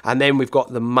area, and then we've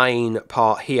got the main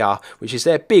part here, which is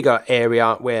their bigger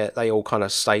area where they all kind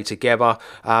of stay together,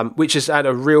 which has had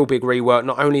a real big rework.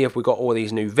 Not only have we got all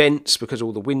these new vents because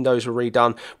all the windows were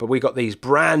redone, but we got these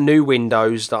brand new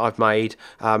windows that I've made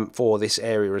for this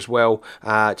area as well,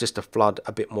 just to flood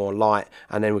a bit more light.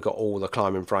 And then we've got all the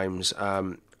climbing frames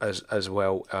as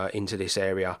well into this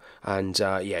area, and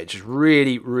yeah, it just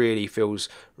really feels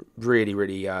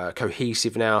really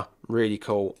cohesive now. Really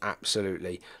cool,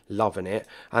 absolutely loving it.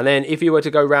 And then if you were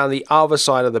to go around the other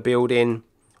side of the building,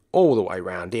 all the way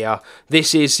around here,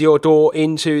 this is your door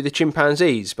into the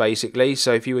chimpanzees, basically.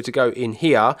 So if you were to go in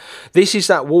here, this is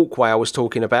that walkway I was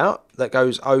talking about that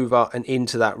goes over and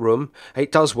into that room.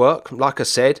 It does work, like I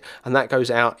said, and that goes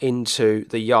out into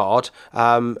the yard.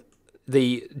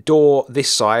 The door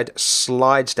this side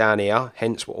slides down here,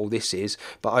 hence what all this is,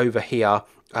 but over here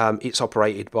it's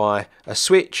operated by a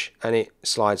switch and it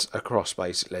slides across,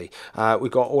 basically.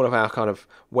 We've got all of our kind of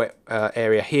wet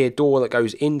area here, door that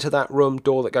goes into that room,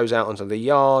 door that goes out onto the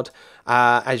yard.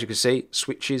 As you can see,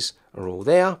 switches are all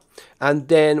there. And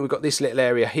then we've got this little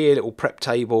area here, little prep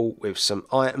table with some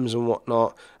items and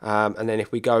whatnot. And then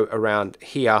if we go around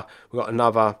here, we've got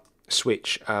another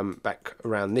switch back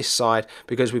around this side,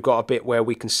 because we've got a bit where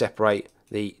we can separate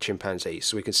the chimpanzees.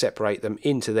 So we can separate them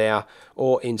into there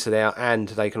or into there, and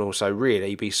they can also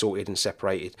really be sorted and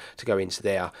separated to go into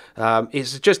there.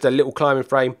 It's just a little climbing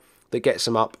frame that gets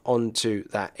them up onto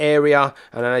that area,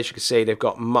 and then as you can see, they've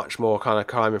got much more kind of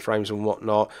climbing frames and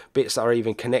whatnot, bits that are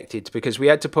even connected, because we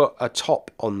had to put a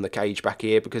top on the cage back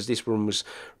here because this room was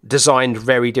designed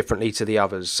very differently to the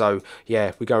others. So yeah,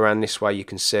 if we go around this way, you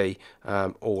can see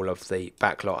all of the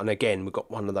back lot, and again, we've got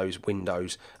one of those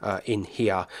windows in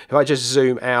here. If I just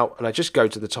zoom out and I just go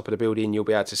to the top of the building, you'll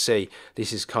be able to see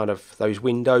this is kind of those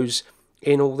windows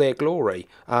in all their glory.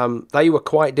 They were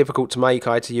quite difficult to make.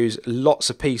 I had to use lots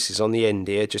of pieces on the end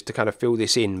here just to kind of fill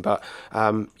this in, but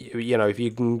you know, if you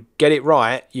can get it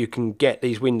right, you can get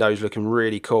these windows looking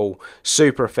really cool,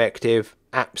 super effective,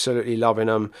 absolutely loving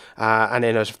them. And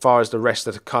then as far as the rest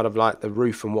of the kind of like the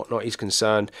roof and whatnot is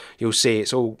concerned, you'll see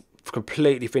it's all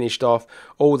completely finished off,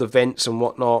 all the vents and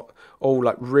whatnot, all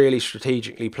like really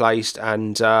strategically placed.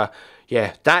 And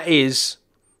yeah, that is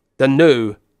the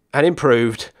new and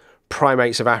improved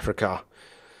Primates of Africa.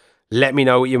 Let me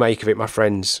know what you make of it, my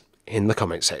friends, in the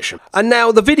comment section. And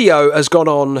now the video has gone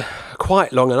on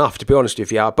quite long enough, to be honest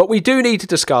with you, but we do need to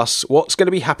discuss what's going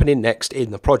to be happening next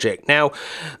in the project. Now,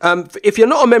 if you're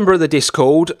not a member of the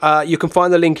Discord, you can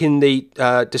find the link in the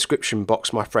description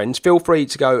box, my friends. Feel free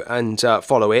to go and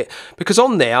follow it, because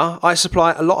on there I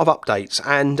supply a lot of updates,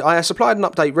 and I supplied an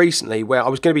update recently where I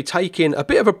was going to be taking a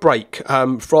bit of a break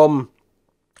from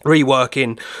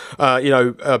reworking, you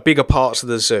know, bigger parts of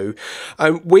the zoo,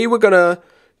 and we were going to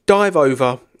dive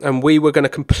over and we were going to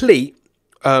complete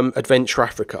Adventure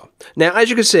Africa. Now, as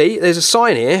you can see, there's a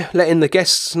sign here letting the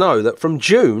guests know that from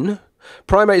June,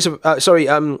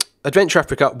 Adventure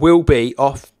Africa will be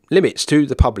off limits to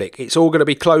the public. It's all going to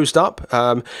be closed up,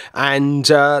 and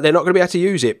they're not going to be able to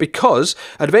use it, because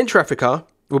Adventure Africa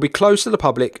will be closed to the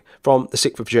public from the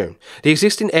 6th of June. The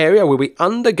existing area will be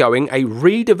undergoing a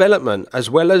redevelopment, as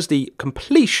well as the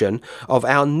completion of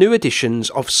our new editions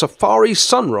of Safari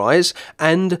Sunrise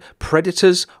and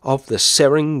Predators of the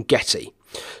Serengeti.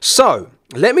 So,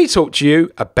 let me talk to you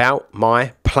about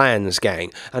my plans,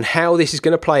 gang, and how this is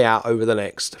going to play out over the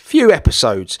next few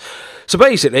episodes. So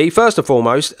basically, first and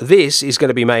foremost, this is going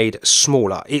to be made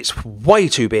smaller. It's way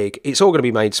too big. It's all going to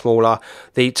be made smaller.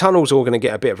 The tunnel's all going to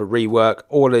get a bit of a rework.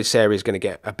 All of this area is going to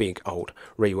get a big old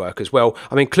rework as well.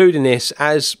 I'm including this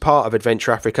as part of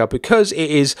Adventure Africa because it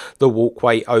is the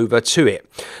walkway over to it.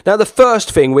 Now, the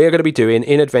first thing we're going to be doing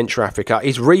in Adventure Africa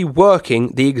is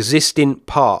reworking the existing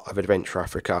part of Adventure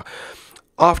Africa.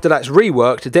 After that's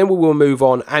reworked, then we will move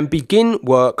on and begin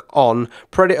work on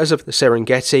Predators of the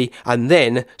Serengeti and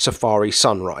then Safari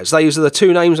Sunrise. Those are the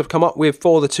two names I've come up with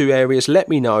for the two areas. Let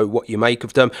me know what you make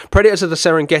of them. Predators of the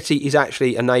Serengeti is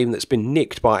actually a name that's been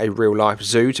nicked by a real-life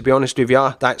zoo, to be honest with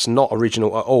you. That's not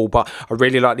original at all, but I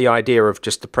really like the idea of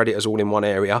just the predators all in one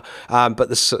area. But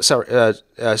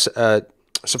the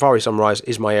Safari Sunrise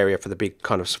is my area for the big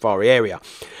kind of safari area.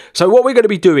 So what we're going to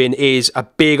be doing is a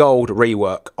big old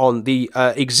rework on the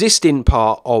existing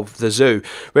part of the zoo.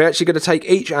 We're actually going to take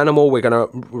each animal, we're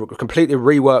going to completely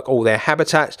rework all their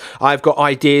habitats. I've got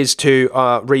ideas to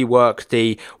rework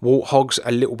the warthogs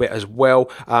a little bit as well.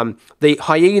 The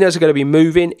hyenas are going to be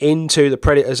moving into the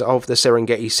predators of the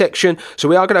Serengeti section. So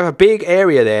we are going to have a big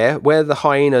area there where the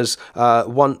hyenas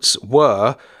once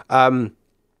were.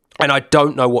 And I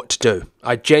don't know what to do.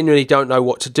 I genuinely don't know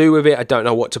what to do with it. I don't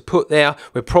know what to put there.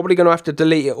 We're probably going to have to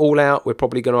delete it all out. We're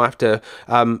probably going to have to,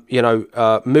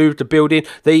 move the building.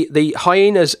 The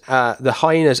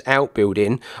hyenas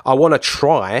outbuilding, I want to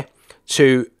try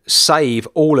to save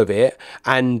all of it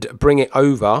and bring it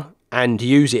over and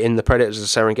use it in the Predators of the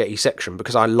Serengeti section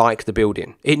because I like the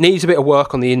building. It needs a bit of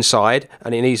work on the inside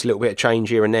and it needs a little bit of change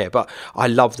here and there, but I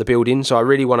love the building, so I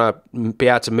really want to be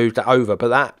able to move that over. But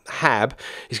that hab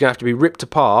is going to have to be ripped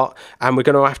apart and we're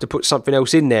going to have to put something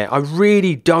else in there. I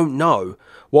really don't know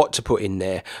what to put in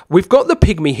there. We've got the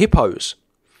pygmy hippos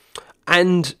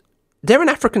and they're an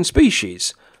African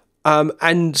species,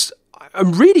 and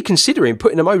I'm really considering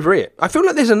putting them over here. I feel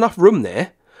like there's enough room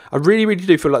there. I really, really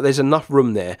do feel like there's enough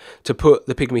room there to put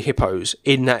the pygmy hippos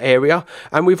in that area.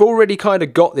 And we've already kind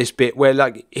of got this bit where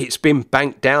like it's been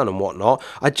banked down and whatnot.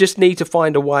 I just need to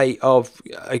find a way of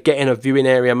getting a viewing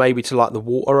area maybe to like the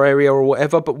water area or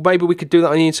whatever. But maybe we could do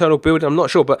that on the internal building. I'm not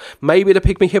sure. But maybe the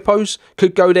pygmy hippos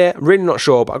could go there. I'm really not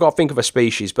sure. But I've got to think of a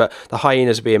species. But the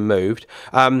hyenas are being moved.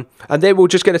 And then we're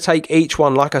just going to take each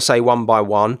one, like I say, one by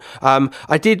one.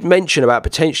 I did mention about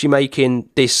potentially making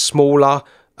this smaller,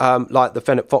 like the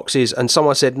fennec foxes, and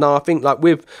someone said no, I think like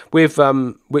with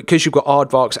because you've got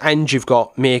aardvarks and you've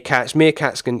got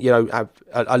meerkats can have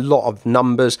a lot of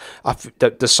numbers.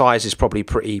 The size is probably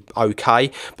pretty okay,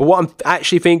 but what I'm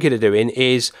actually thinking of doing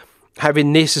is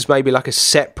having this as maybe like a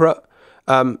separate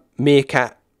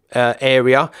meerkat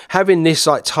area, having this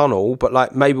like tunnel, but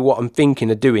like maybe what I'm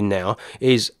thinking of doing now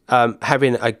is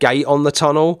having a gate on the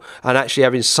tunnel and actually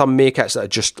having some meerkats that are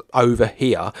just over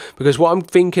here, because what I'm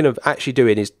thinking of actually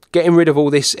doing is getting rid of all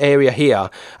this area here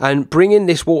and bringing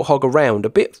this warthog around a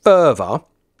bit further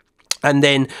and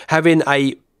then having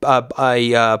a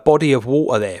body of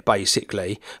water there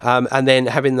basically, and then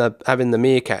having the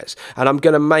meerkats. And I'm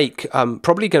going to make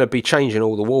probably going to be changing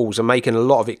all the walls and making a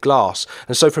lot of it glass.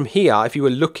 And so from here, if you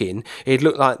were looking, it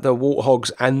looked like the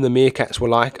warthogs and the meerkats were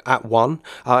like at one.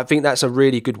 I think that's a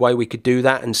really good way we could do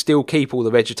that and still keep all the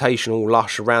vegetation all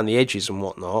lush around the edges and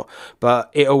whatnot,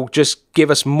 but it'll just give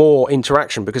us more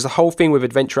interaction, because the whole thing with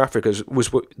Adventure Africa was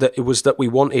that we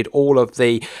wanted all of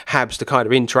the habs to kind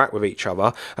of interact with each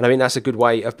other, and I think that's a good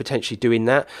way of potentially doing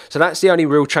that. So that's the only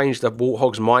real change that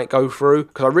warthogs might go through,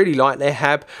 because I really like their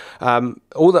hab.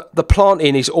 All the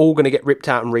planting is all going to get ripped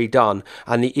out and redone,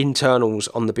 and the internals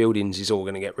on the buildings is all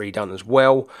going to get redone as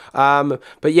well.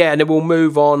 But yeah, and then we'll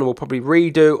move on and we'll probably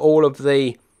redo all of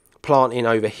the planting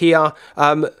over here.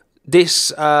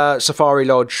 This Safari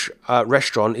Lodge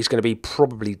restaurant is going to be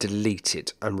probably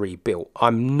deleted and rebuilt.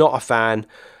 I'm not a fan.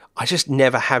 I just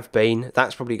never have been.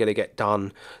 That's probably going to get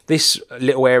done. This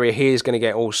little area here is going to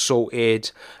get all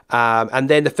sorted. And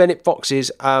then the fennec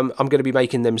foxes, I'm going to be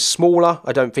making them smaller.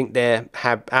 I don't think their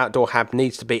outdoor hab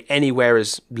needs to be anywhere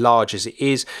as large as it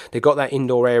is. They've got that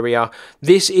indoor area.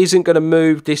 This isn't going to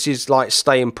move. This is like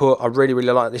staying put. I really,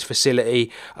 really like this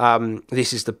facility.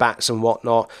 This is the bats and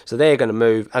whatnot. So they're going to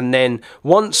move. And then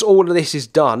once all of this is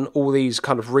done, all these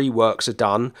kind of reworks are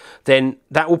done, then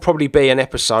that will probably be an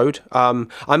episode.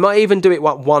 I might even do it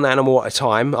one animal at a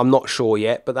time. I'm not sure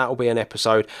yet, but that will be an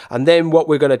episode. And then what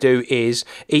we're going to do is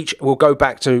we'll go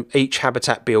back to each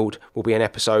habitat build will be an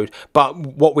episode. But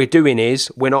what we're doing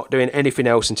is we're not doing anything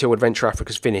else until Adventure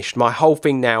Africa's finished. My whole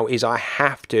thing now is I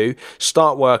have to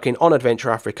start working on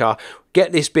Adventure Africa,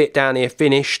 get this bit down here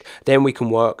finished, then we can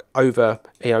work over,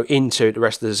 into the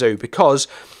rest of the zoo, because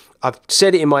I've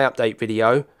said it in my update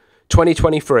video,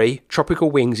 2023 Tropical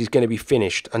Wings is going to be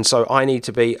finished, and so I need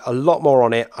to be a lot more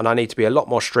on it, and I need to be a lot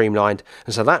more streamlined.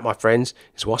 And so that, my friends,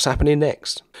 is what's happening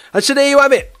next. And so there you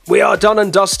have it. We are done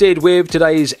and dusted with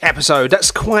today's episode.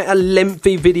 That's quite a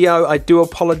lengthy video. I do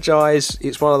apologise.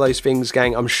 It's one of those things,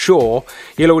 gang. I'm sure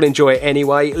you'll all enjoy it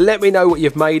anyway. Let me know what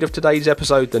you've made of today's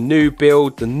episode, the new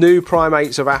build, the new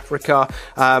Primates of Africa,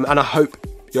 and I hope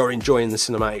you're enjoying the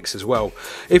cinematics as well.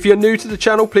 If you're new to the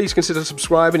channel, please consider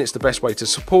subscribing. It's the best way to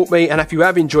support me. And if you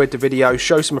have enjoyed the video,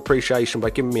 show some appreciation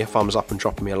by giving me a thumbs up and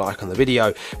dropping me a like on the video.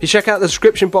 If you check out the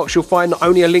description box, you'll find not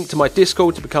only a link to my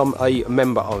Discord to become a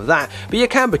member of that, but you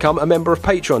can become a member of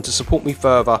Patreon to support me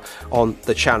further on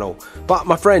the channel. But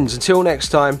my friends, until next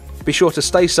time, be sure to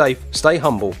stay safe, stay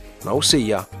humble, and I'll see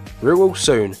ya real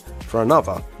soon for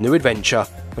another new adventure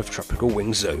of Tropical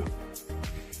Wing Zoo.